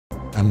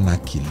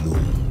anarchy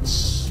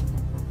loans.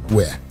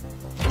 Where?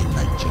 In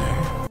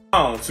Nigeria.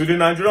 Now, to the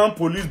Nigerian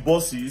police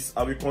bosses,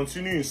 I will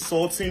continue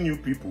insulting you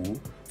people.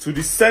 To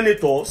the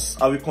senators,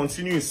 I will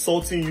continue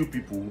insulting you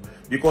people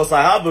because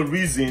I have a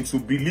reason to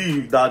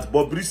believe that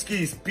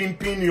Bobrisky is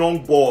pimping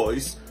young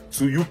boys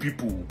to you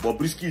people.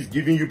 Bobrisky is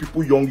giving you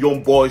people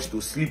young boys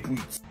to sleep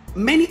with.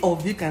 Many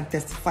of you can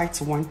testify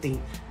to one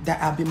thing,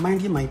 that I've been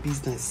minding my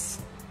business.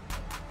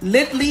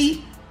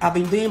 Lately, I've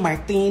been doing my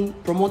thing,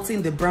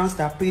 promoting the brands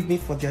that paid me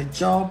for their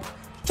job,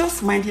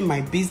 just minding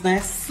my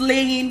business,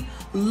 slaying,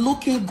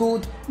 looking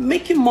good,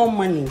 making more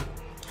money.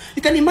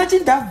 You can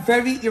imagine that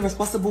very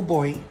irresponsible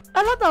boy.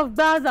 A lot of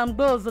bars and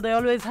goals, they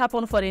always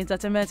happen for the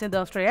entertainment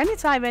industry.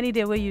 Anytime, any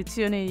day where you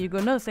tune in, you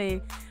gonna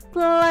say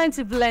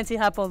plenty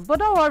happens. But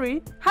don't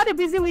worry, had a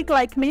busy week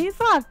like me,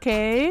 it's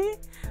okay.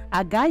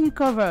 I got you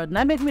covered.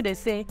 Now make me they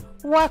say,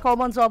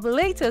 welcome on top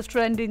latest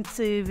trending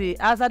TV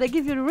as I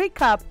give you a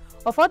recap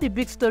of all the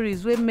big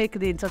stories we make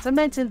the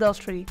entertainment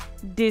industry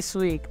this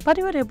week. But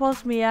the way they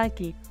boss me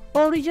Yankee,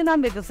 original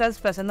make a sense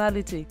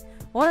personality.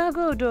 On a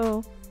good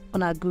though,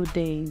 on a good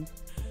day.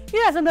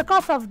 Yes, in the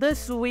course of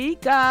this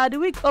week, the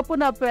week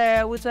opened up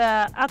with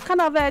a kind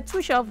of a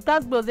twist of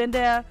gospels in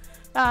the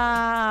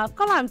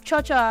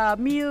church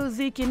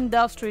music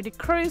industry, the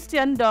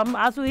Christendom,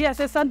 as we hear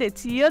say Sunday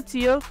Tio.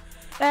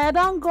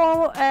 Don't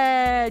go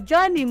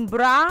join in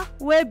bra,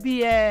 where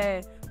be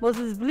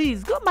Moses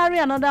Bliss. Go marry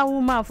another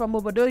woman from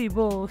Obodo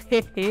Ibo.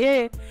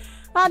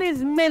 All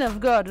these men of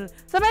God.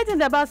 So many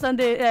things about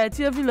Sunday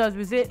Theophilus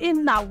we say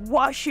in a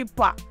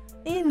worshiper,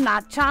 in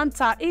a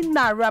chanter, in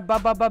a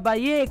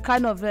rabababa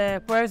kind of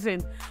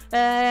person.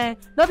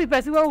 Not be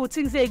person who would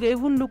think say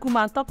even look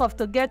man talk of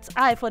to get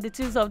eye for the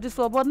things of this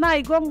world. But now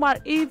you go marry.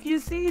 If you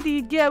see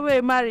the girl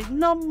where married,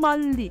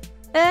 normally,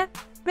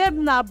 babe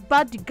na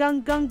bad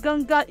gang.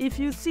 If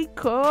you see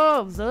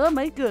curves, oh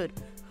my God,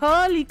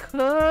 holy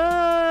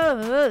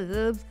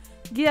curves.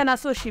 Girl na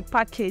so she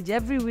package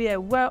everywhere.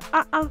 Well,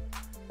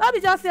 let me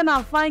just say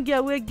now fine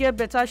girl we get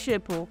better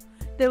shape. Oh.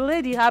 The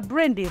lady, her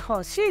brain the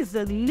horse. She's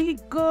a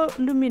legal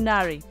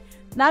luminary.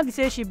 Now we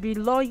say she be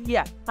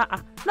lawyer.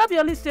 Not be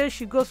only say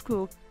she go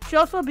school. She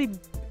also be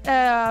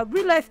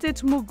real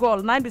estate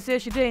mogul. Now we say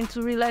she did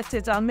into real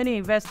estate and many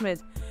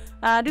investments.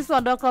 This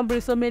one don't come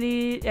bring so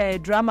many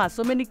dramas,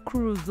 so many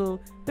crews.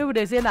 People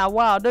they say now,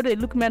 wow, don't they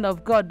look men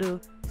of God though?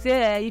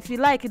 Say if you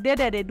like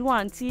they do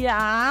auntie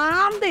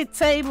on the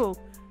table.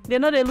 They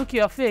know they look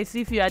your face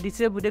if you are the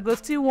table. They go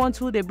still want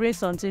to they bring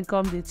something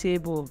come the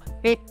table.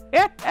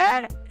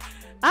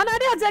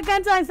 Another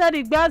second time inside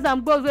the girls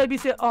and boys will be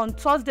say on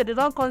Thursday they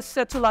don't come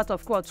settle out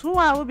of court. Who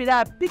will be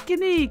that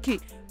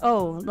Pinnick?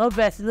 Oh, no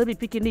verse, no be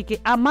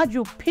Pinnick.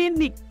 Amaju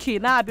Pinnick.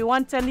 Now I be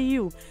one telling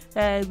you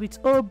with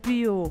OBO.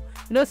 You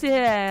know, say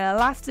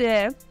last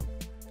year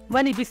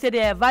when he be say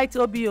they invite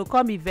OBO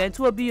come event,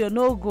 OBO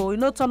no go, you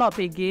know turn up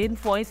again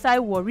for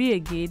inside worry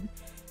again.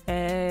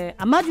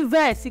 Amaju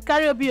verse, he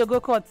carry OBO go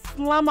court,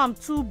 slam am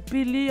 2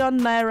 billion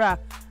naira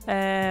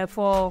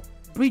for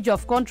breach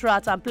of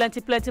contract and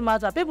plenty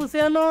matter. People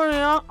say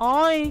no,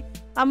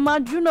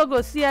 Amaju no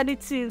go see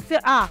anything. Say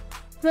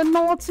say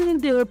nothing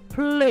they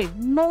play.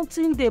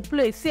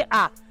 Say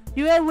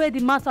you ain't where the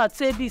matter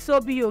say this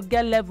OBO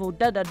get level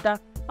da.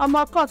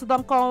 My court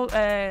don't call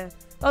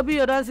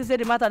OBO don't say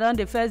the matter done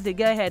the first they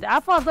get ahead.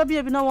 At first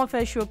OBO be no one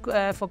first show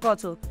for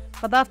court,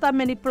 but after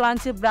many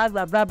plenty blah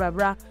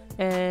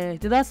they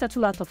don't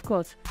settle out of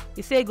court.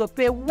 He say he go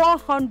pay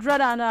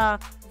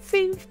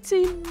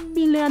 150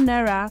 million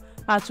naira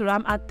at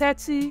Ram and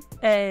 30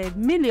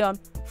 million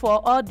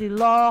for all the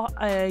law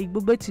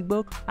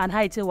Igbo and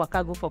how it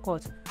waka go for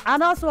court.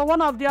 And also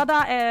one of the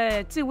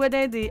other thing where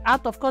the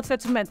out of court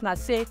settlement now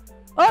say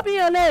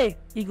Obiole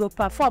he go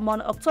perform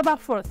on October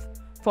 4th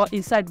for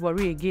inside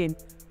worry again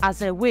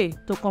as a way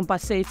to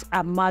compensate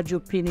Amaju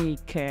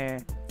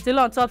Pinnick. Still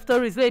on top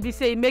stories where be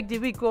say make the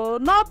week go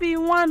not be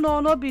one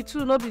or not be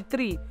two, not be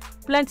three.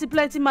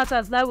 Plenty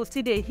matters now we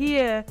still they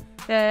hear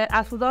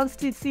as we don't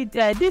still see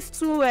these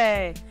two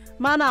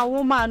man and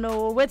woman.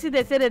 What did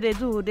they say that they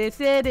do? They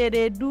say that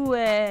they do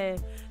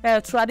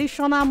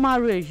traditional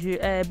marriage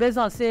based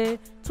on say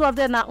two of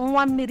them are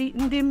one miri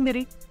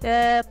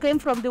came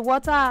from the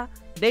water.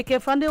 They came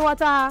from the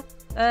water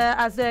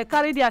as they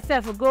carry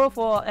themselves go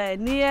for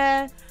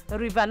near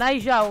River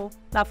Niger.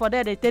 Now for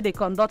that they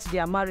conduct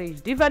their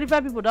marriage. Different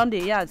people don't they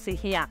hear say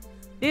here.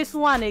 This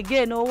one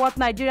again, what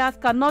Nigerians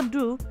cannot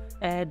do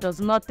does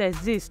not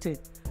exist.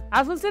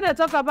 As we see they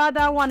talk about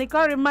that one, it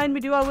can remind me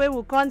the one way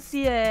we can't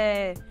see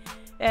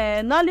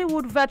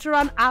Nollywood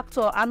veteran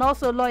actor and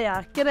also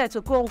lawyer Kenneth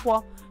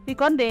Okonkwo. He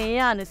come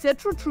there and say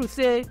true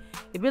say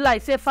it be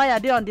like say fire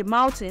there on the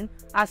mountain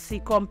as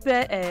he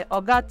compare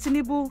Oga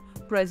Tinubu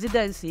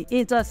presidency.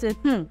 It say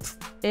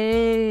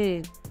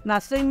na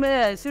same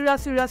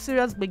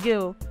serious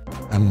begin.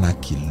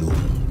 Anarchy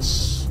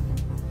loans.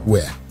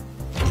 Where?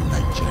 In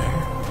Nigeria.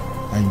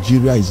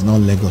 Nigeria is not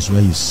Lagos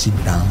where you sit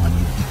down and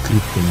you decree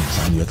things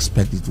and you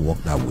expect it to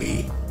work that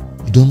way.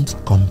 You don't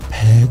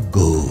compare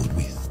gold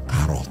with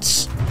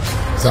carrots.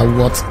 Is that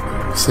what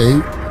you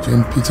say?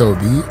 between Peter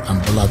Obi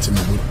and Bola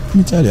Tinubu. Let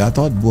me tell you, I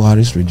thought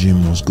Buhari's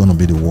regime was going to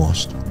be the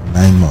worst.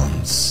 9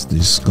 months,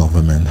 this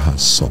government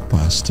has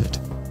surpassed it.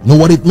 You know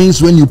what it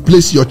means when you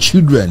place your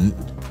children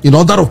in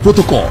order of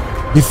protocol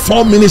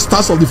before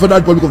ministers of the Federal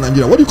Republic of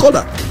Nigeria? What do you call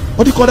that?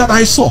 What do you call that?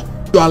 I saw.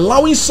 You're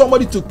allowing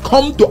somebody to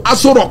come to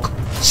Aso Rock,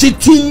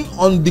 sitting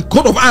on the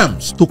coat of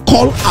arms, to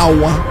call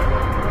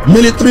our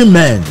military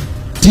men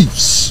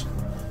thieves.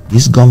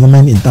 This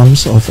government, in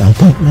terms of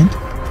appointment,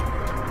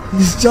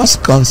 is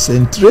just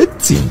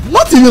concentrating,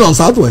 not even on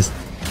Southwest,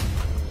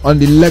 on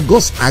the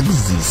Lagos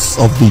axis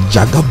of the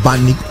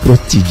Jagabanic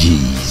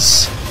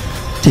proteges,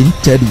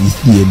 tainted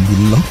with the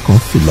lock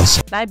of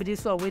philosophy. That be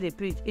this one where they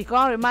preach. It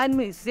can't remind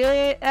me,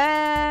 say,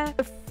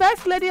 the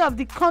first lady of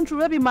the country,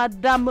 maybe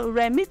Madame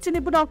Remi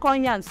Tinubu, don't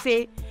come here and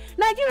say,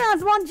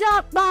 Nigerians want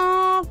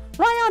jackpot.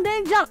 Why are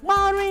they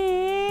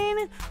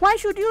jackpotting? Why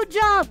should you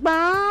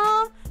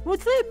jackpot? We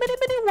say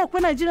many work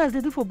when Nigerians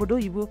they do for Bodo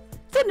Ibo.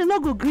 Say they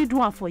not go greed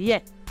one for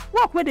year.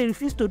 Work where they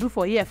refuse to do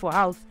for year for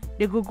house.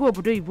 They go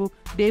Bodo Ibo.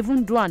 They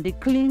even do and they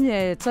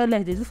clean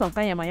toilet. They do some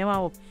kind of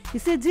yama work. He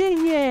said,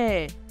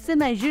 yeah. Say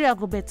Nigeria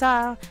go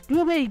better.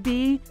 The way it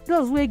be,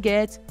 those we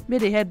get, may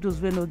they help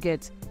those we no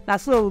get.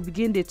 That's why we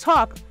begin the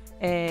talk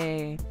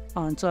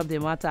on top the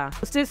matter.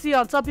 We still see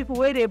on top people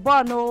where they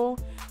born, no.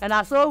 And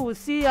that's why we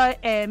see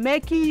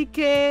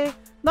Emeka,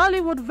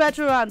 Nollywood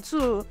veteran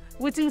too,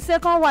 with his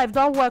second wife,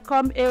 don't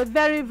welcome a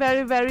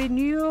very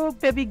new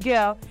baby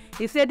girl.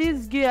 He said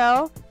this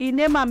girl, he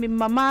named her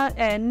mama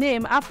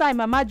name after her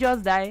mama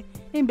just died.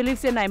 He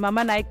believes in her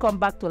mama now come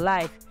back to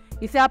life.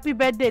 He said happy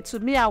birthday to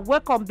me and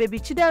welcome baby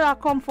Chidera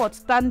Comfort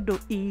Stando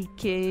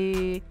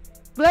Ike.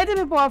 Plenty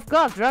people of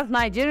course dress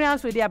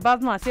Nigerians with their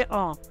bathroom and say,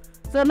 oh.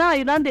 So now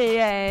you don't do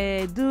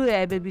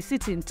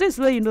babysitting. Things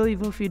where you know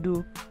even if you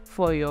do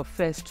for your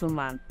first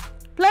woman.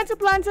 Plenty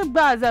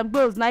bars and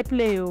girls night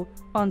play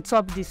on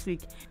top this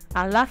week.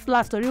 And last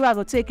story we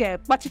go take a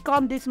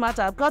come this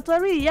matter. I've got to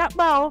read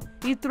yakba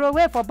he throw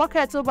away for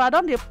buckets over. I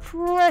don't they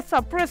press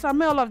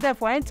and all of them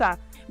for enter.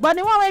 But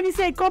the one where we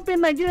say company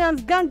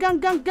Nigerians gang.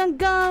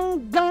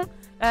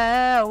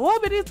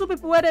 What be these two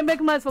people where they make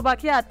noise for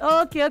backyard?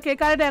 Okay,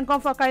 carry them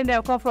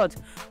comfort.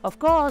 Of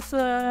course,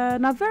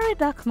 na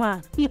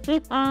Verydarkman.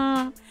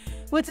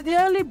 With the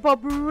only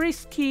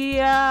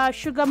Bobrisky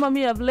sugar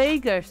mommy of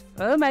Lagos.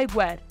 Oh my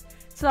God.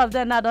 Some of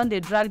them now don't they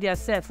drag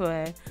themselves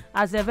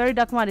as a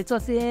Verydarkman. They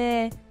talk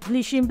say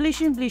bleaching. He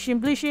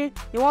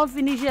won't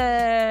finish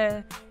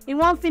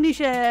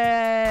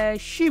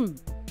shim.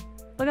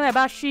 Talking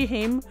about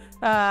him,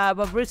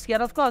 Bobrisky,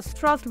 and of course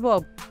trust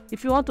Bob.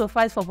 If you want to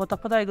fight for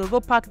Potopoto, you go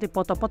pack the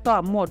Potopoto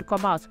and mud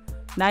come out.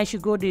 Now you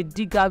should go they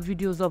dig out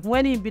videos of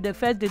when he be the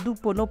first they do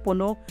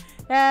pono.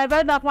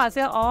 Verydarkman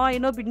say, oh, you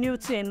know be new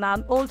thing, na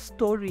an old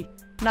story.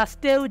 Now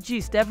still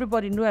gist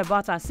everybody know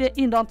about and say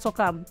he don't talk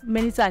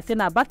many times. Say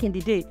now back in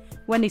the day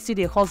when he see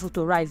the hustle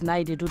to rise,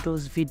 now they do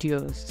those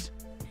videos.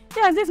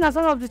 Yeah, this now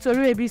some of the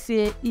story we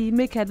say he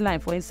make headline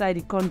for inside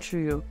the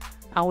country.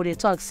 And when they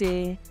talk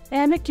say,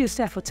 make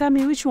yourself tell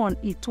me which one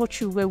he taught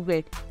you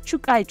well.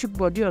 Chook eye, chook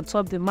body on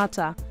top the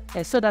matter,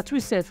 so that we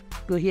self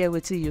go hear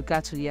what you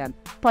got to yarn.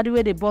 Party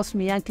where they boss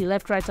me Yankee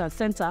left, right and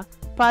center.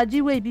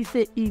 Party where be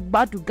say he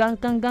bad to gang.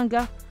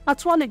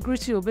 At one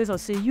greet you based on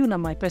say you na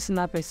my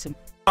personal person.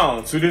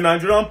 Now, to the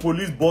Nigerian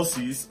police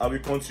bosses, I will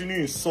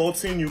continue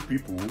insulting you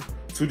people.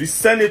 To the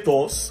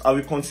senators, I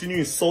will continue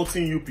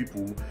insulting you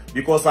people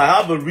because I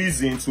have a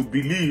reason to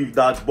believe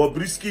that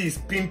Bobrisky is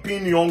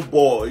pimping young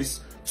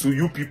boys to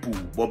you people.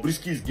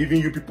 Bobrisky is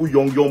giving you people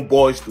young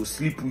boys to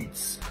sleep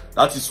with.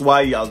 That is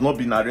why he has not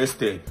been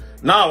arrested.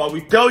 Now, I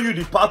will tell you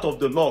the part of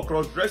the law.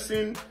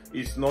 Cross-dressing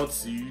is not,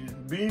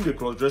 being the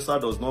cross-dresser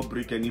does not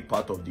break any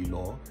part of the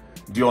law.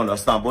 Do you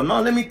understand? But now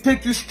let me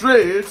take you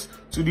straight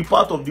to the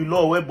part of the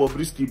law where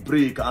Bobrisky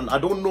break. And I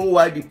don't know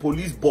why the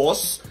police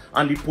boss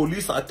and the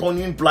police are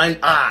turning blind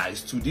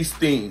eyes to these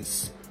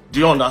things. Do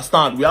you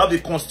understand? We have a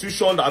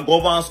constitution that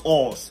governs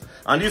us.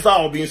 And this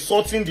how I'll be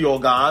insulting the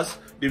organs.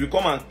 They will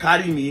come and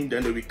carry me,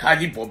 then they will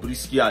carry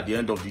Bobrisky at the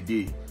end of the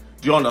day.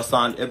 Do you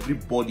understand?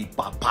 Everybody,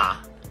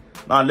 papa.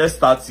 Now let's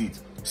start it.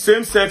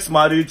 Same-sex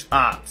Marriage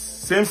Act,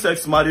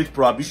 Same-Sex Marriage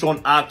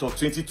Prohibition Act of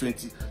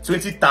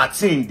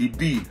 2013, the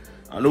bill.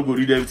 I'm not going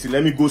to read everything.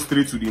 Let me go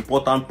straight to the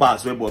important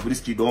parts where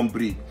Bobrisky don't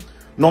break.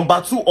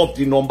 Number 2 of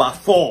the number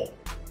 4.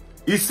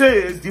 It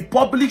says the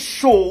public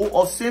show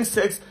of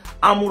same-sex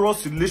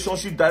amorous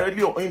relationship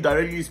directly or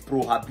indirectly is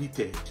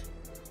prohibited.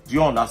 Do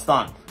you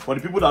understand? For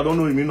the people that don't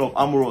know the meaning of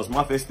amorous,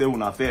 my first tell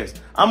una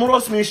first.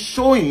 Amorous means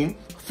showing,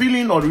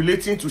 feeling or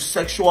relating to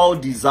sexual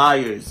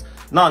desires.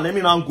 Now, let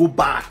me now go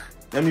back.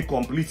 Let me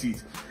complete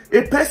it.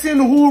 A person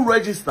who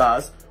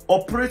registers,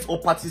 operates or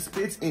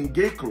participates in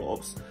gay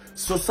clubs,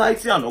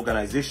 society and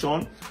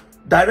organization,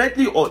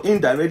 directly or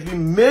indirectly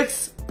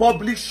makes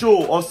public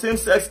show of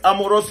same-sex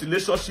amorous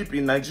relationship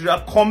in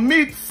Nigeria,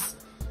 commits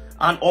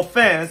an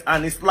offense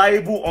and is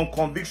liable on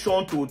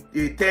conviction to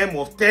a term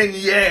of 10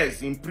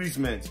 years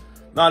imprisonment.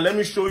 Now, let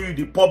me show you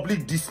the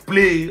public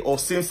display of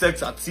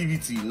same-sex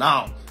activity.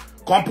 Now,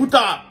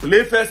 Computer,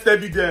 play first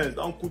evidence.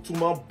 Don't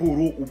kutuma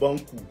boro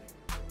ubanku.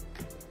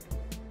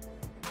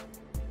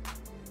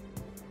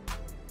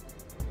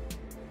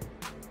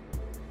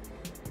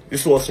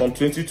 This was from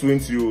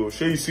 2020. Oh.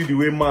 Sure, you see the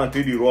way man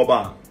take the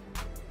rubber.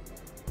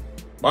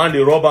 Man,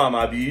 the rubber,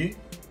 maybe.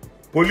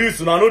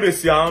 Police, now know they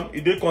see him.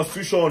 It dey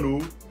constitution,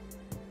 oh.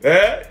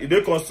 It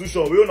dey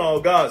constitution. We on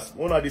our gas.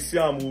 We on the see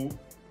him,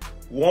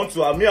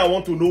 I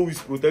want to know who is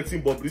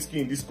protecting Bobrisky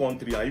in this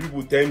country. And you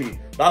people tell me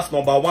that's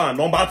number one.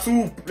 Number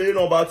two, play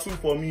number two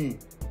for me.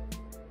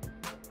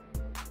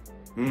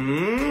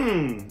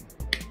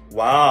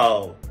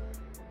 Wow.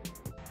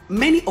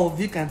 Many of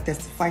you can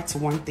testify to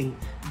one thing,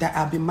 that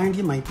I've been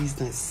minding my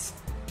business.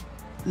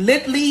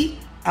 Lately,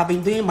 I've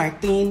been doing my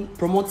thing,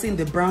 promoting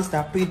the brands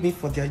that paid me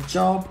for their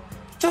job,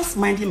 just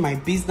minding my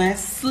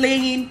business,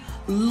 slaying,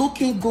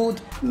 looking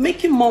good,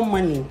 making more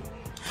money.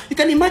 You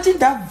can imagine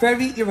that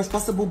very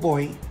irresponsible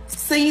boy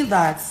saying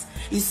that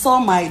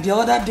the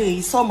other day,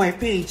 he saw my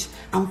page,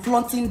 I'm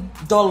flaunting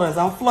dollars,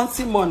 I'm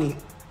flaunting money.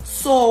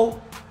 So,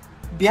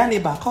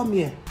 Bianeba, come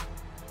here.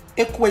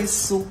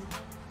 Ekwesu,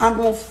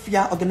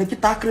 Anofia,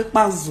 Ogenekita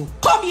Krikmanzu,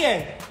 come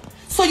here.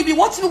 So you be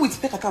watching me with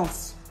fake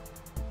accounts.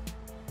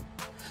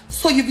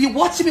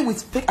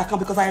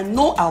 Because I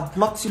know I've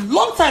blocked you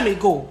long time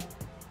ago.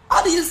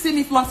 How did you see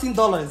me flaunting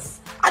dollars?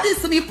 How did you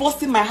see me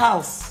posting my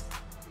house?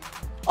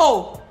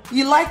 Oh,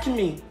 you like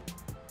me?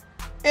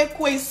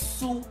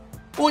 Ekwesu,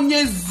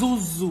 onye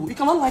zuzu. You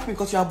cannot like me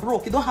because you are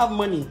broke. You don't have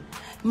money.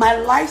 My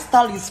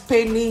lifestyle is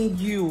paining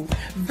you.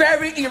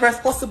 Very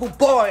irresponsible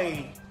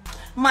boy.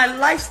 My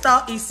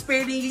lifestyle is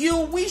paining you.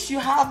 Wish you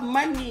have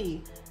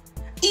money.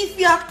 If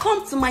you had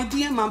come to my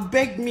DM and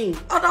begged me,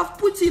 I'd have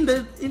put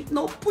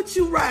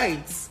you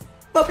right.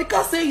 But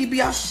because say you be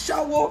a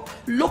shower,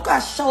 local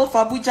shower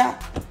for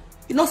Abuja,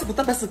 some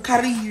person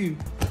carry you.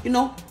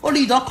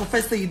 Only you don't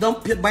confess that you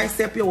don't buy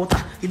pure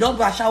water, you don't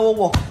buy shower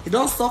walk, you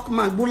don't suck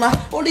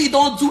mangbula, only you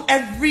don't do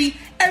every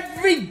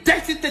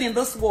dirty thing in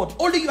this world.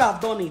 Only you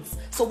have done it.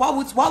 So why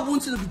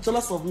won't you be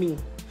jealous of me?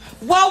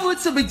 Why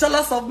would you be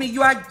jealous of me?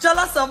 You are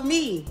jealous of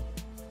me.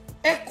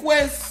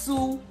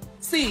 Ekwesu.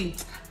 See,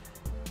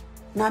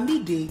 now me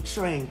they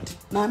trend.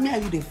 Now me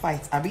and you they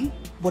fight, Abi.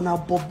 But now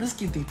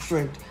Bobrisky they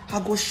trend. I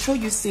go show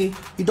you say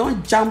you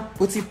don't jump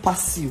with it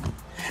past you.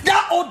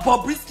 That old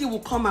Bobrisky will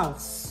come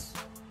out.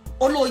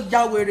 Olo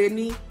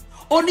yawereni.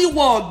 Only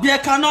war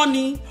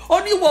biekanoni.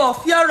 Only war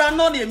fiara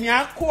noni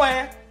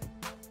miakwe.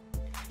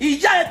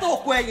 Ija eto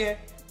kweye.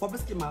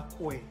 Bobrisky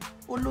makwe.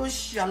 Olo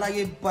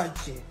shalaye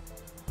baje.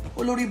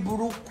 Olori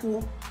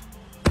buruku.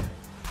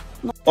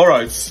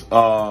 Alright,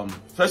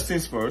 first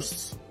things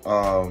first,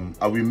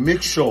 I will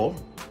make sure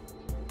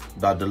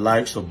that the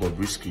likes of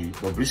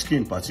Bobrisky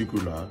in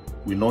particular,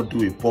 will not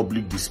do a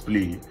public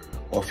display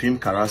of him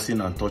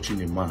harassing and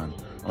touching a man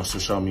on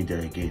social media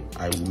again.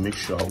 I will make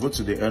sure, I'll go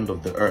to the end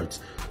of the earth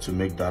to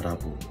make that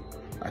happen.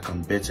 I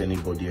can bet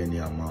anybody any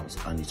amount,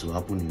 and it will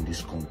happen in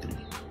this country.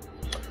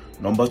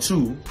 Number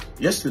two,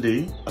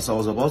 yesterday, as I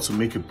was about to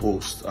make a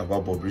post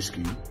about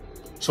Bobrisky,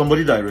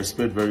 somebody that I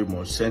respect very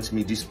much sent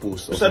me this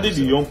post. Especially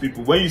the young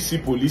people, when you see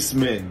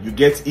policemen, you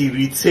get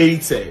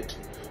irritated.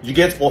 You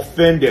get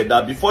offended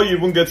that before you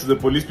even get to the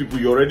police people,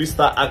 you already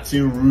start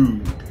acting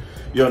rude.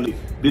 You know,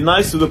 be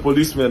nice to the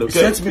policemen, okay? He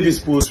sent me this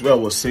post where I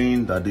was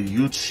saying that the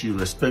youth should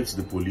respect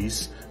the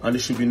police and they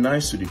should be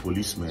nice to the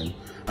policemen.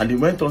 And he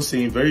went on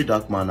saying,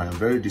 Verydarkman, I am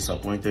very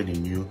disappointed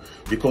in you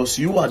because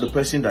you are the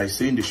person that is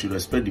saying they should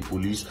respect the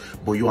police,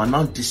 but you are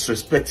now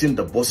disrespecting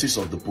the bosses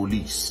of the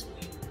police.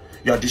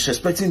 You are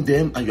disrespecting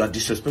them and you are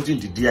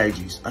disrespecting the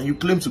DIGs, and you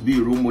claim to be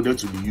a role model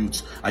to the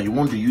youth and you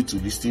want the youth to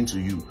listen to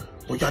you,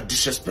 but you are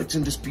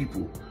disrespecting these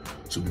people.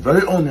 To be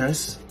very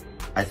honest,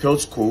 I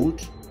felt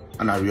cold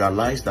and I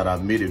realized that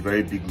I've made a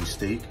very big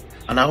mistake,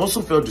 and I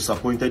also felt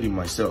disappointed in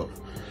myself.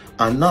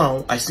 And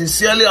now I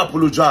sincerely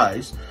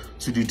apologize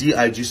to the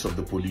DIGs of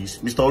the police.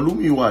 Mr.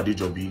 Olumiwa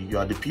Adejobi, you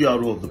are the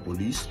PRO of the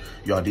police,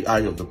 you are the eye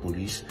of the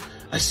police.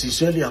 I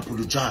sincerely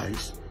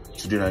apologize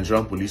to the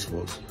Nigerian police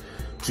force.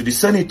 To the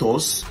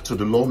senators, to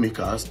the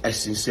lawmakers, I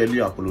sincerely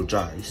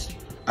apologize.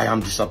 I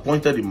am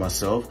disappointed in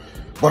myself,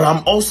 but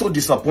I'm also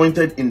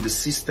disappointed in the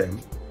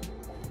system.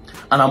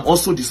 And I'm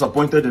also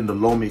disappointed in the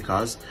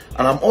lawmakers.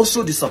 And I'm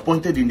also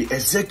disappointed in the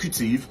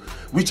executive,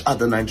 which are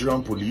the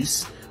Nigerian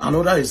police,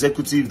 another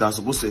executive that's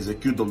supposed to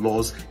execute the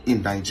laws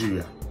in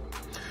Nigeria.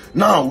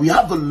 Now, we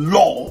have the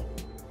law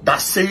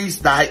that says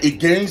that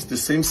against the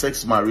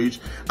same-sex marriage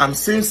and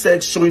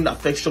same-sex showing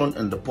affection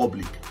in the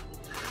public.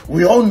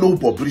 We all know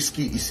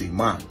Bobrisky is a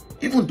man,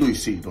 even though he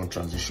say he don't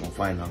transition,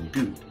 fine and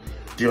good.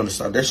 Do you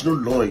understand? There's no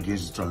law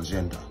against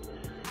transgender.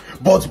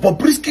 But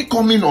Bobrisky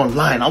coming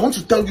online, I want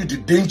to tell you the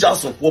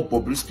dangers of what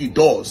Bobrisky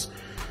does.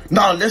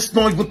 Now, let's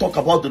not even talk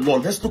about the law.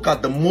 Let's look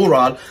at the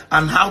moral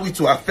and how it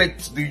will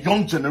affect the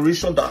young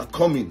generation that are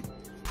coming.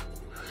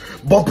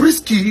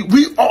 Bobrisky,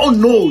 we all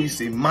know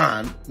is a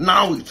man,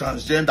 now he's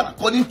transgender,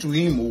 according to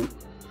him,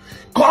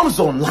 comes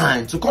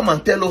online to come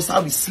and tell us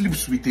how he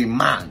sleeps with a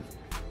man.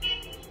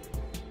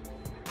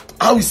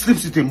 how he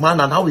sleeps with a man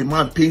and how a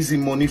man pays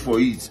him money for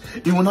it.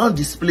 He will now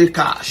display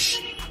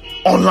cash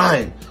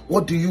online.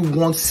 What do you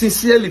want,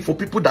 sincerely, for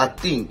people that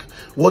think,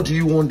 what do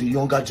you want the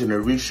younger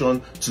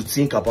generation to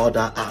think about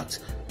that act?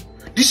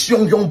 These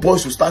young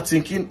boys will start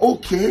thinking,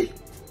 okay,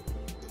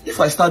 if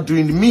I start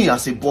doing, me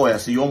as a boy,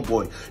 as a young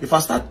boy, if I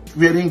start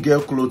wearing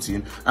girl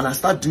clothing and I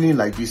start doing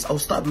like this, I'll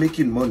start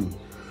making money.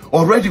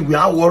 Already, we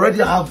already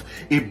have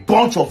a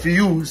bunch of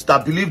youths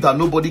that believe that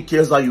nobody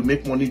cares how you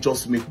make money,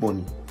 just make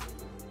money.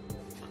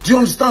 Do you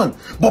understand?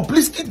 But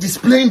Bobrisky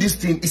displaying this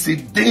thing is a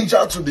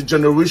danger to the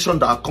generation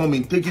that are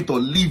coming. Take it or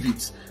leave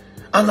it.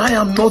 And I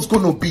am not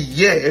going to be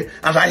here,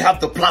 and I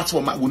have the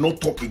platform. I will not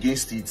talk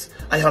against it.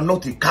 I am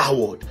not a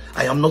coward.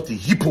 I am not a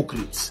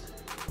hypocrite.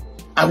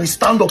 I will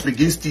stand up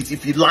against it.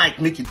 If you like,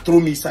 make it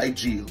throw me inside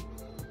jail.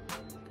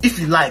 If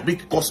you like,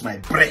 make it cost my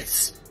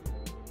breath.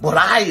 But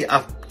I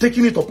have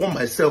taken it upon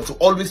myself to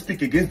always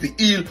speak against the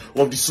ill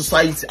of the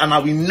society, and I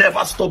will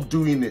never stop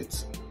doing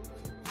it.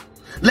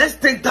 Let's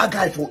take that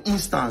guy for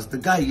instance, the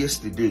guy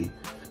yesterday,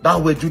 that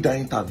will do that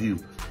interview.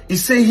 He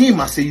say him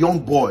as a young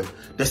boy,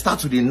 they start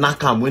to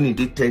knock him when he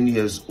did 10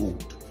 years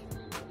old.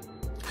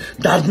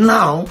 That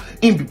now,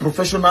 him be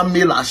professional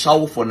male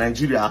ashawo for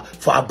Nigeria,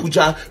 for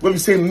Abuja, when we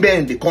say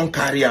men, they can't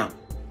carry him,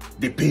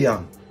 they pay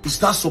him. Is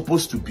that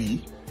supposed to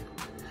be?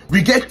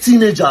 We get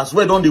teenagers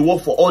where don't they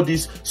work for all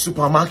these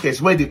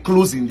supermarkets where they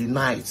close in the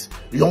night,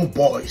 young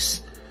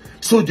boys.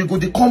 So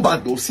they come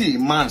back, they'll see a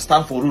man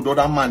stand for road,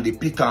 other man, they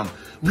pick him.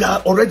 We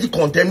are already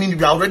condemning,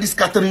 we are already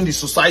scattering the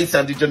society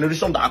and the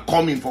generation that are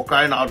coming, for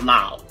crying out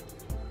now.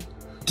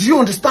 Do you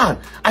understand?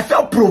 I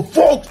felt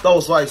provoked. That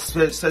was why I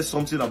said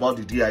something about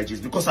the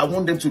DIGs, because I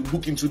want them to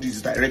look into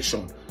this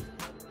direction.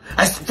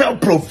 I felt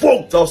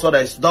provoked.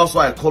 That's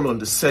why I call on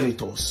the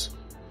senators.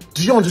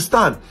 Do you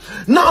understand?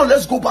 Now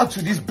let's go back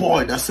to this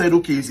boy that said,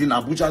 okay, he's in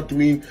Abuja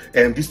doing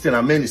this thing,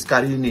 and man is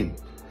carrying him.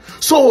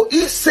 So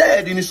he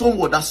said in his own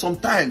word that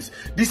sometimes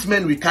these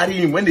men will carry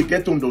him. When they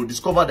get home, they'll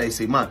discover that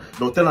he's a man.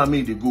 They'll tell him,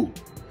 they go.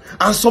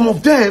 And some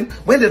of them,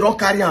 when they don't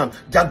carry him,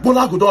 their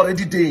bola go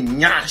already dey in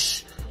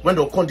nyash. When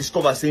they'll come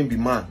discover saying be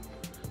man,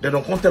 they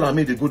don't come tell him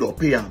they go to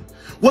pay him.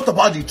 What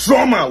about the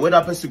trauma where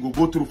that person will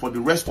go through for the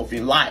rest of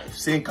his life,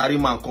 saying carry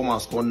man come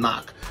and score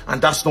knock,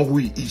 and that's not who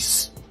he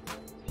is.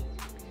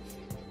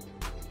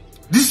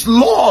 These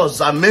laws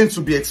are meant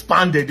to be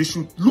expanded. They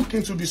should look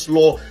into this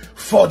law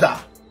further.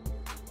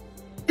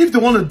 If they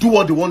want to do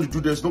what they want to do,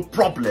 there's no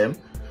problem.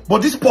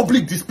 But this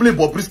public display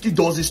Bobrisky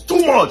does is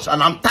too much,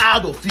 and I'm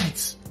tired of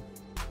it.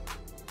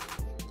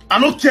 I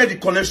don't care the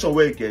connection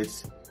where it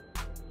gets.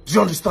 Do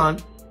you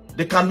understand?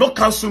 They cannot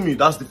cancel me.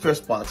 That's the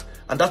first part.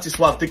 And that is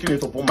why I've taken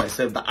it upon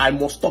myself that I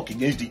must talk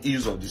against the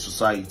ills of the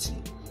society.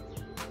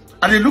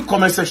 And they look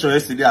comment section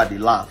yesterday and they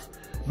laugh.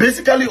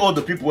 Basically, all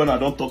the people when I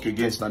don't talk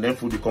against and then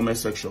through the comment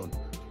section.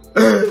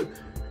 The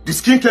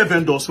skincare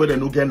vendors where they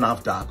no get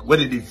NAFDAC, where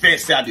they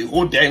first say they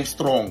hold them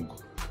strong.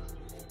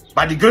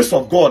 By the grace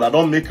of God, I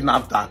don't make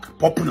NAFDAC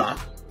popular.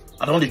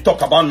 I don't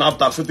talk about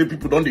NAFDAC, so the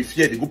people don't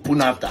fear, they go put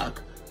NAFDAC.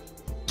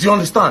 Do you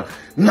understand?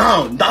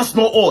 Now, that's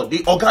not all. The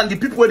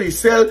people where they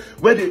sell,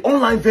 where the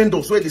online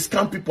vendors, where they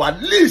scam people,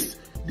 at least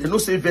they don't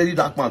say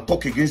Verydarkman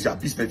talk against their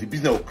business, the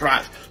business will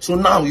crash. So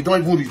now we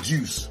don't even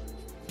reduce.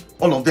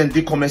 All of them,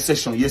 they comment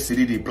section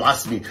yesterday, they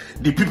blast me.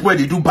 The people where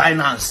they do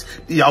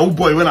Binance, the Yahoo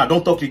boy when I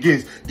don't talk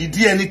against, the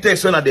DNA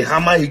text when I they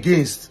hammer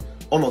against.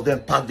 All of them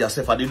pack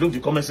themselves and they look the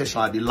comment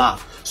section and they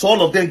laugh. So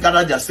all of them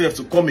gather themselves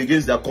to come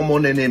against their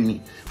common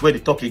enemy, where they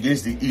talk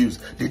against the ills.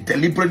 They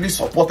deliberately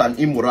support an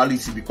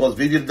immorality because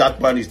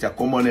Verydarkman is their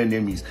common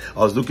enemies.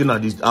 I was looking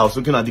at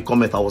the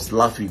comment, I was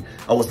laughing.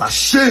 I was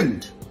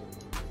ashamed.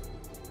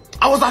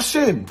 I was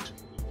ashamed.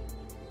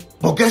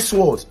 But guess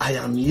what? I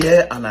am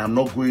here and I am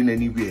not going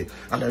anywhere.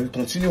 And I will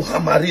continue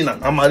hammering on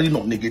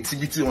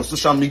negativity on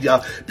social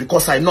media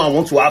because I know I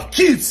want to have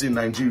kids in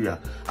Nigeria.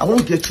 I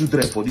want to get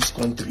children for this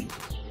country.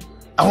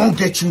 I want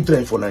to get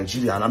children for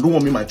Nigeria, and I don't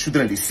want my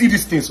children, they see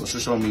these things on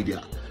social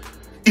media.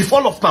 If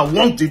all of them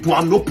want to do,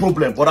 I have no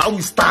problem, but I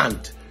will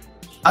stand.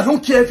 I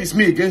don't care if it's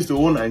me against the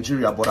whole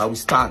Nigeria, but I will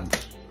stand.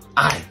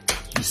 I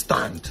will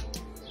stand.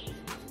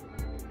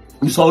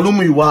 Mr.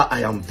 Olumuyiwa,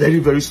 I am very,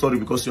 very sorry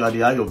because you are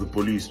the eye of the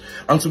police.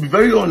 And to be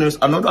very honest,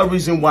 another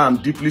reason why I'm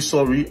deeply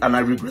sorry and I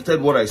regretted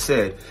what I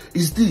said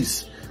is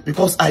this.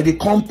 Because I dey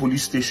come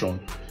police station.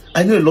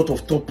 I know a lot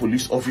of top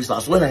police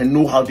officers when I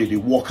know how they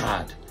work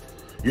hard.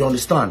 You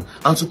understand?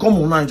 And to come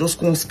online, just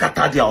come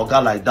scatter their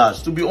organ like that.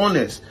 To be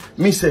honest,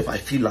 me self, I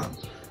feel am.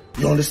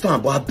 You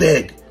understand? But I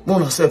beg, no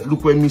one self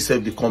look where me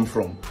self they come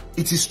from.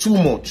 It is too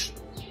much.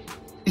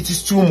 It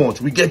is too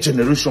much. We get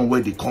generation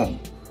where they come.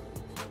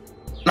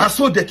 Now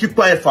so they keep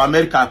quiet for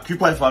America, keep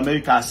quiet for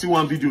America. I see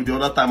one video the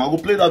other time. I will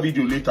play that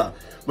video later.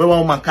 Where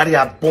one woman carry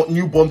a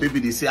newborn baby,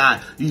 they say,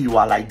 you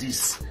are like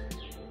this.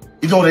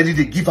 It's already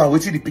they give away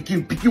to the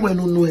picking when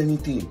don't know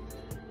anything.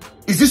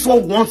 Is this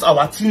what wants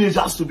our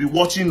teenagers to be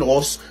watching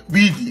us?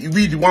 We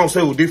the ones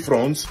who are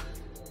different.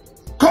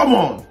 Come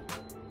on.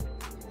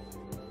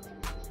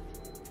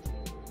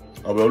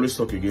 I will always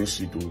talk against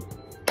it though.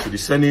 To the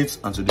Senate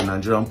and to the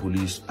Nigerian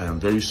police, I am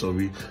very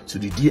sorry. To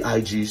the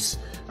DIGs,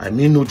 I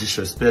mean no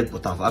disrespect,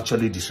 but I've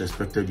actually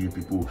disrespected you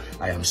people.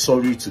 I am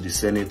sorry to the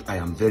Senate. I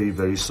am very,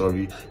 very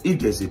sorry. If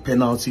there's a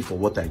penalty for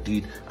what I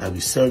did, I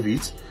will serve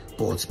it.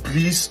 But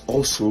please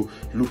also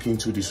look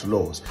into these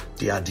laws.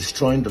 They are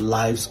destroying the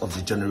lives of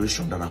the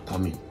generation that are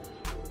coming.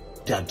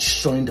 They are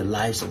destroying the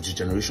lives of the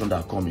generation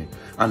that are coming.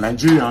 And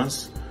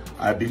Nigerians,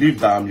 I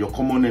believe that I'm your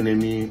common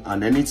enemy,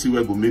 and anything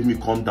will make me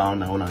calm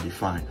down, I want to be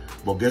fine.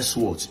 But guess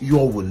what? You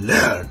all will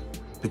learn.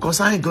 Because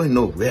I ain't going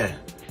nowhere.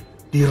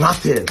 The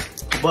rattle,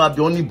 but I'm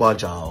the only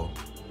badger.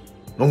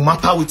 No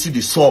matter what you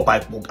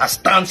decide, I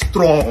stand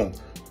strong.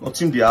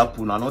 Nothing they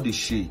happen, I know they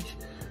shake.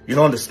 You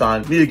don't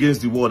understand? Me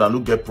against the world, I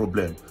don't get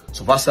problem.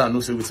 So fast I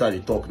know say which side they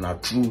talk now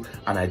true,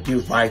 and I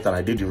did right and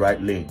I did the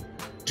right lane.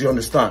 Do you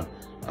understand?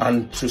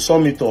 And to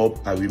sum it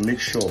up, I will make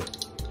sure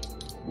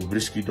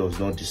Bobrisky does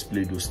not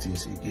display those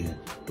things again.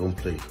 Don't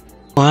play.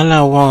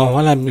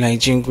 Wala be like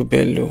Jingle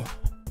Bello.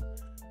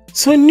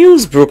 So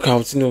news broke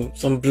out,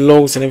 some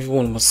blogs and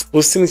everyone was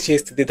posting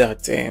yesterday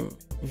that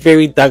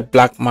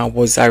Verydarkman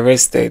was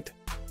arrested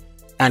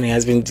and he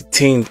has been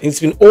detained.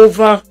 It's been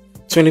over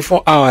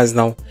 24 hours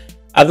now.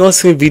 I've not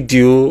seen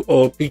video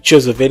or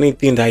pictures of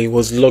anything that he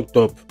was locked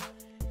up.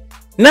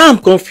 Now I'm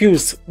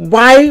confused.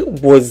 Why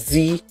was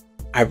he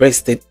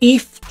arrested?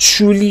 If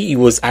truly he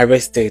was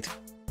arrested,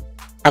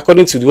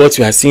 according to what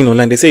you are seeing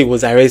online, they say he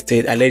was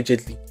arrested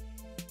allegedly.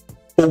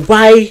 But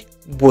why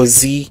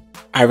was he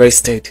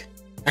arrested?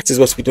 That is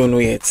what we don't know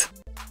yet.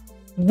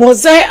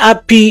 Was I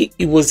happy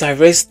he was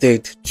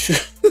arrested?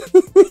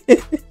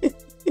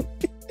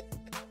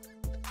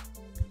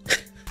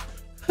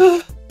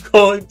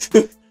 God,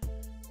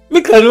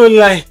 make I no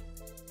lie,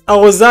 I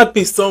was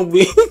happy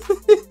somewhere.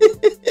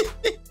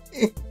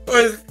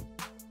 Because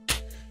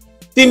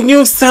the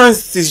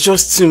nuisance is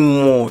just too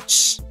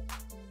much.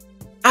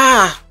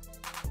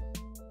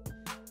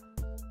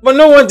 But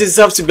no one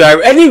deserves to be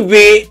arrested.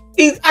 Anyway,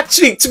 it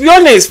actually, to be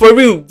honest, for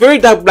real,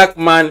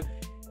 Verydarkman,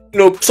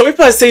 some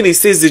people are saying he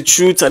says the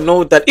truth and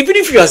all that. Even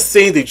if you are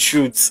saying the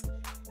truth,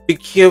 be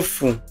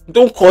careful.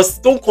 Don't cause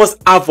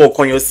havoc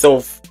on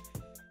yourself.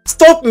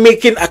 Stop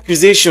making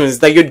accusations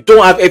that you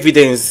don't have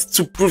evidence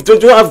to prove.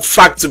 Don't have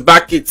fact to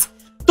back it.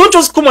 Don't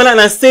just come online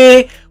and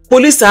say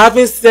police are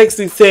having sex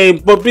with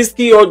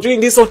Bobrisky or doing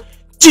this.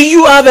 Do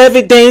you have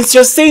evidence?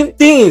 You're saying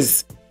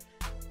things.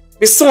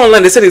 We saw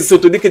online, they said it's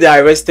Totodike that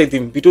arrested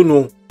him. We don't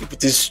know if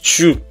it is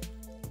true.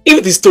 If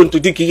it is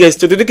Totodike, yes,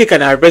 Totodike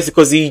can arrest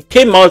because he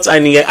came out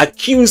and he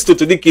accused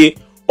Totodike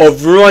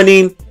of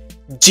running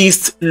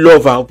Gist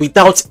Lover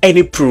without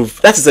any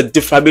proof. That is a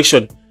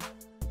defamation.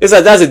 That's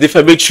a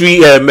defamatory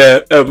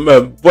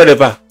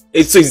whatever.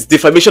 It's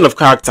defamation of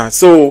character.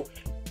 So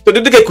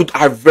Totodike could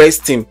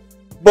arrest him.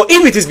 But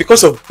if it is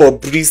because of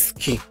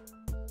Bobrisky,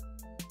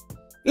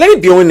 let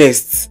me be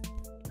honest.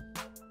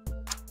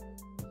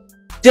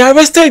 They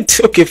arrested,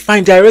 okay,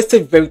 fine, they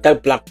arrested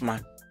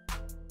Verydarkman.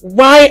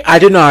 Why are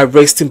they not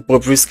arresting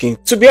Bobrisky?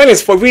 To be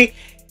honest, for me,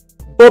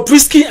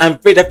 Bobrisky and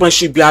Verydarkman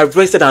should be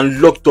arrested and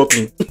locked up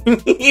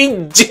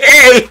in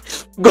jail.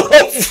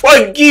 God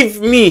forgive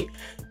me.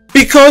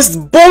 Because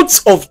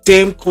both of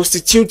them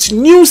constitute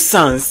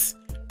nuisance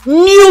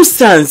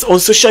on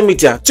social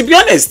media. To be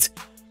honest,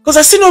 because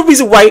I see no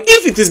reason why,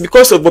 if it is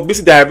because of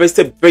Bobrisky they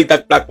arrested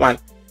Verydarkman,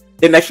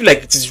 then I feel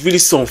like it is really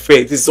so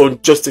unfair. It is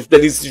unjust.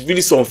 That is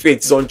really so unfair.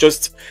 It is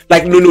unjust.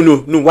 Like, no.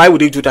 Why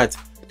would they do that?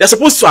 They're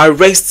supposed to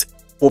arrest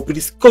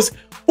Bobrisky because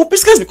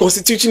Bobrisky has been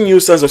constituting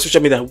nuisance on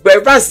social media.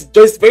 Whereas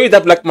just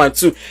Verydarkman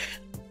too.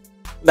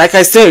 Like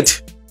I said,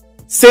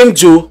 same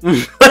Joe,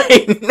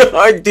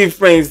 no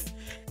difference.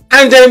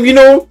 And then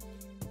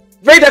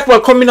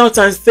Verydarkman coming out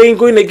and saying,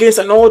 going against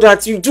and all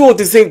that. You do all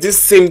this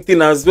same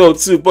thing as well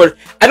too. But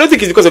I don't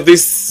think it's because of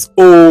this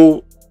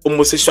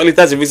homosexuality.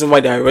 That's the reason why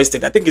they're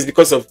arrested. I think it's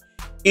because of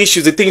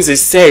issues, the things they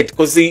said,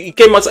 because he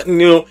came out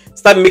and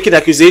started making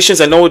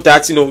accusations and all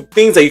that,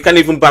 things that you can't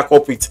even back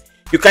up with.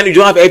 You don't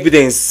have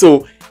evidence.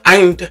 So,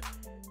 and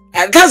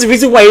that's the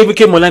reason why he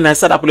became online and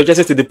started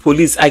apologizing to the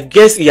police. I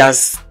guess he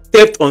has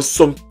stepped on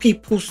some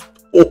people's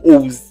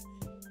toes.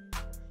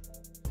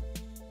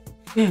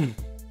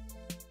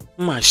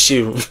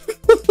 Mashiru.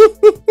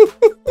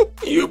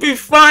 You'll be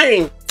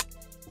fine.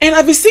 And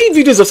I've been seeing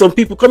videos of some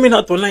people coming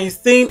out online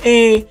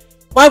saying,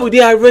 why would they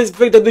arrest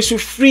Verydarkman? They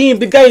should free him.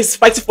 The guy is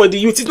fighting for the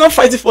youth. He's not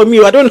fighting for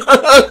me. I don't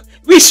know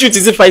which youth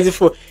is he fighting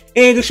for.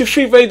 And they should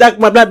free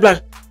Verydarkman, blah blah.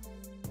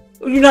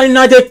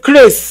 Now they're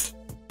crazy.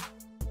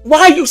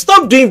 Why you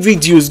stop doing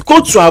videos? Go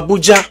to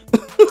Abuja.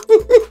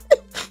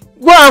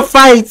 Go and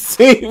fight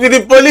with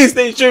the police.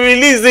 They should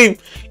release him.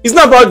 It's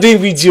not about doing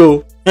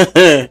video.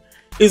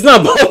 It's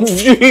not about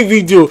doing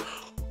video.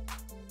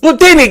 But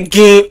then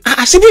again,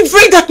 actually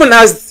Verydarkman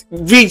has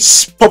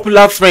rich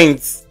popular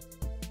friends.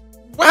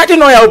 I don't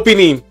know your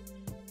opinion.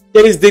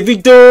 There is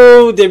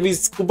Davido, there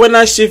is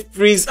Kubana Chief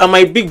Priest, and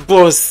my big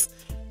boss,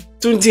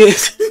 Tunde.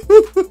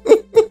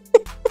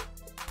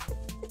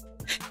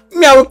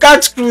 Me, I will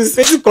catch cruise.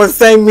 It doesn't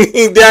concern me.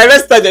 They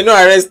arrest her, they don't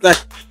arrest her.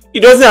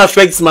 It doesn't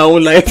affect my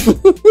own life.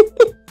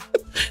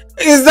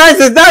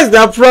 That's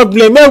the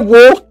problem.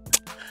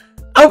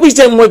 I wish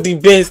them more the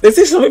best. They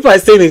say some people are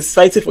saying it's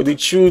fighting for the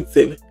truth.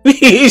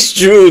 It's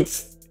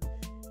truth.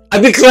 I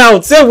be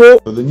cloud. Say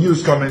what? So the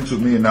news coming to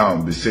me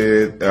now, they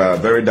say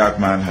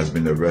Verydarkman has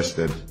been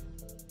arrested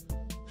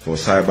for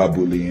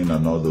cyberbullying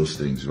and all those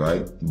things,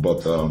 right?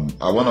 But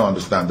I want to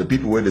understand, the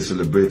people where they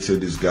celebrate, say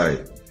this guy,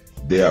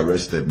 they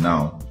arrested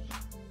now.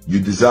 You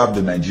deserve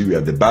the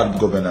Nigeria, the bad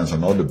governance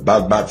and all the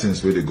bad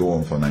things where they go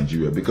on for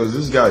Nigeria. Because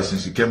this guy,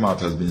 since he came out,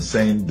 has been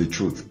saying the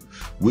truth,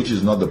 which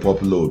is not the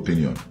popular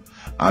opinion.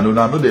 And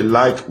I know they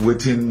like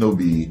waiting no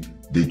be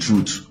the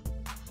truth.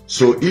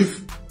 So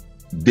if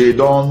they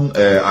don't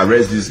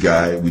arrest this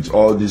guy with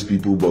all these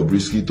people,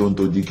 Bobrisky,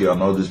 Tonto, DK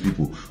and all these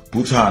people,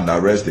 put her and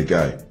arrest the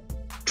guy,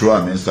 throw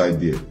him inside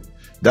there.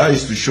 That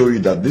is to show you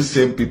that these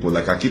same people,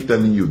 like I keep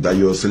telling you, that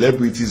your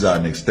celebrities are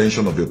an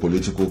extension of your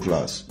political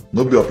class.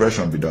 No be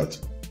oppression be that.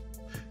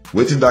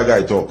 Waiting that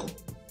guy talk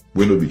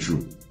will not be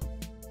true.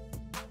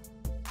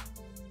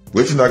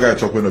 Waiting that guy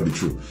talk will not be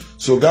true.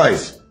 So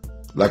guys,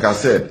 like I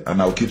said,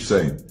 and I'll keep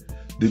saying,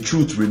 the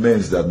truth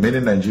remains that many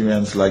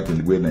Nigerians like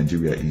the way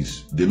Nigeria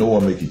is. They don't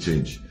want to make it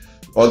change.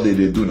 All they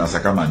do na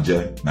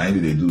sakamanje, na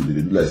they do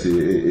like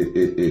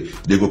say,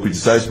 they go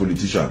criticize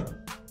politicians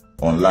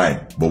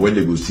online, but when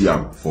they go see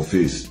them for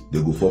face, they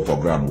go fall for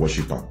ground,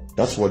 worship them.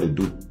 That's what they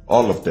do,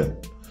 all of them.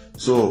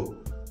 So,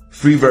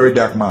 free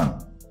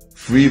Verydarkman,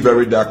 free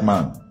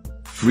Verydarkman,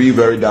 free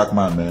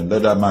Verydarkman, man.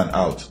 Let that man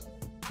out.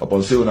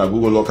 Upon say when I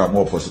Google lock him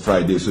up for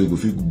Friday, so he go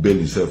feel bail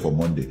himself for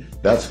Monday.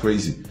 That's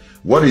crazy.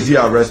 What is he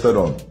arrested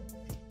on?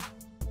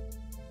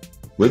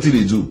 What did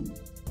he do?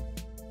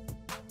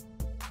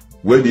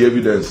 Where the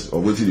evidence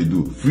of what did he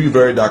do? Free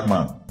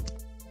Verydarkman.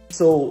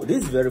 So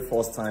this very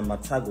first time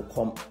matter go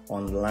come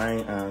online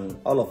and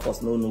all of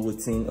us know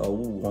what thing or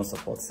who wants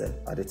support self.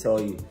 I tell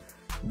you,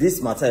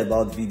 this matter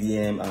about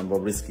VDM and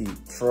Bobrisky,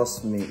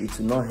 trust me, it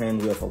will not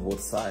end well for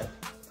both sides.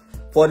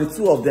 For the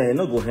two of them, it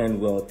not go end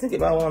well. Think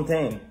about one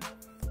thing.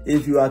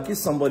 If you accuse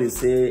somebody,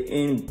 say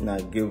in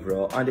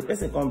Gabriel, and the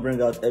person can't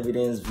bring out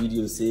evidence,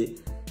 video, say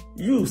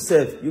you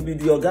self, you be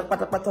the organ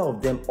pata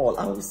of them all,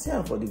 and we see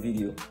them for the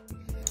video.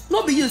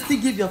 No be you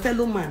still give your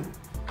fellow man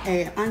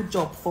a hand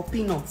job for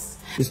peanuts.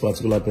 This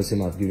particular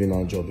person have given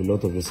a job. A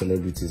lot of the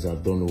celebrities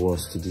have done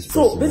worse to this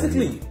person. So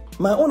basically,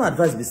 my own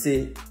advice be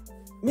say,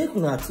 make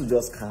una two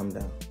just calm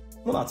down.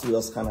 Una two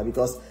just calm down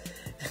because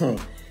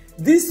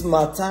this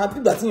matter,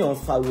 people that think on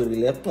fire will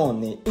relate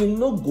on it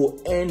no go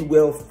end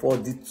well for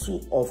the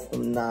two of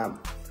them.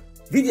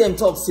 VDM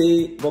talk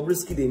say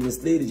Bobrisky they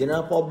mislead the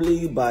general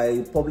public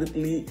by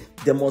publicly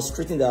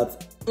demonstrating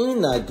that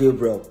in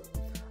Gabriel.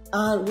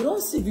 And we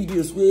don't see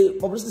videos where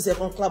Bobrisky say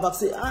come clap back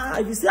say,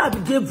 if you say I be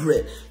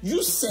Gabriel,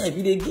 you said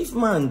you they give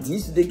man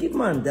this, they give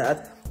man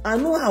that. I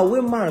know how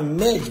when man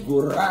merge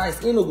go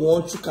rise, you know go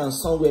on chicken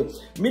somewhere.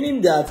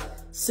 Meaning that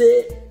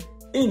say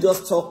in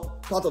just talk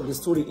part of the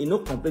story, you know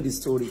complete the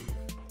story.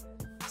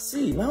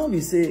 See, now we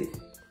say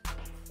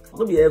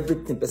not be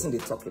everything person they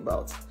talk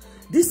about.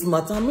 This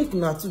matter make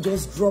Natu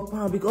just drop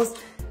out because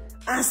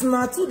as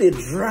Natu they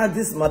drag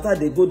this matter,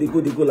 they go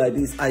like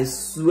this. I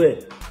swear,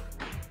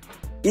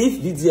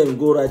 if VDM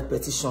go write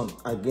petition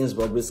against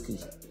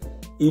Bobrisky,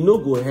 it no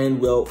go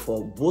end well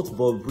for both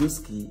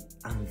Bobrisky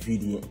and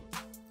VDM.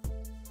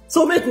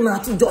 So make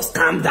Natu just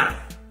calm down.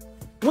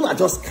 Una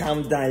just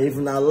calm down. If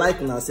una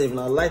like una say, if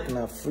una like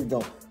una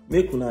freedom,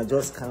 make una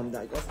just calm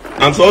down.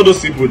 And to all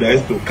those people that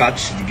used to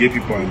catch the gay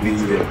people and beat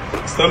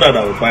them, standard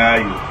that will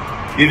fire you.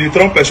 If the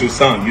trumpet should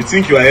sound, you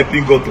think you are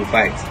helping God to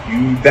fight,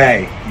 you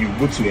die, you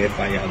go to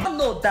hellfire. I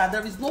know that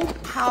there is no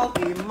how a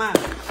man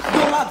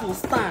don't will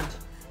stand.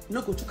 You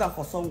no go took out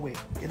for somewhere.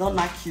 They don't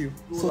like you.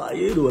 So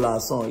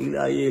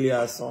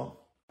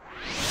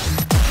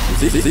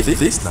This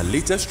is the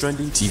latest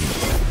trending TV,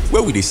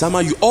 where we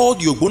disarm you all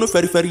the Ogbono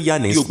Ferry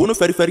yarnings for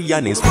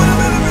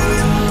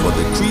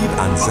the creed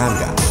and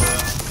zanga,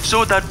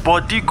 so that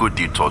body go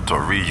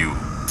detortori you.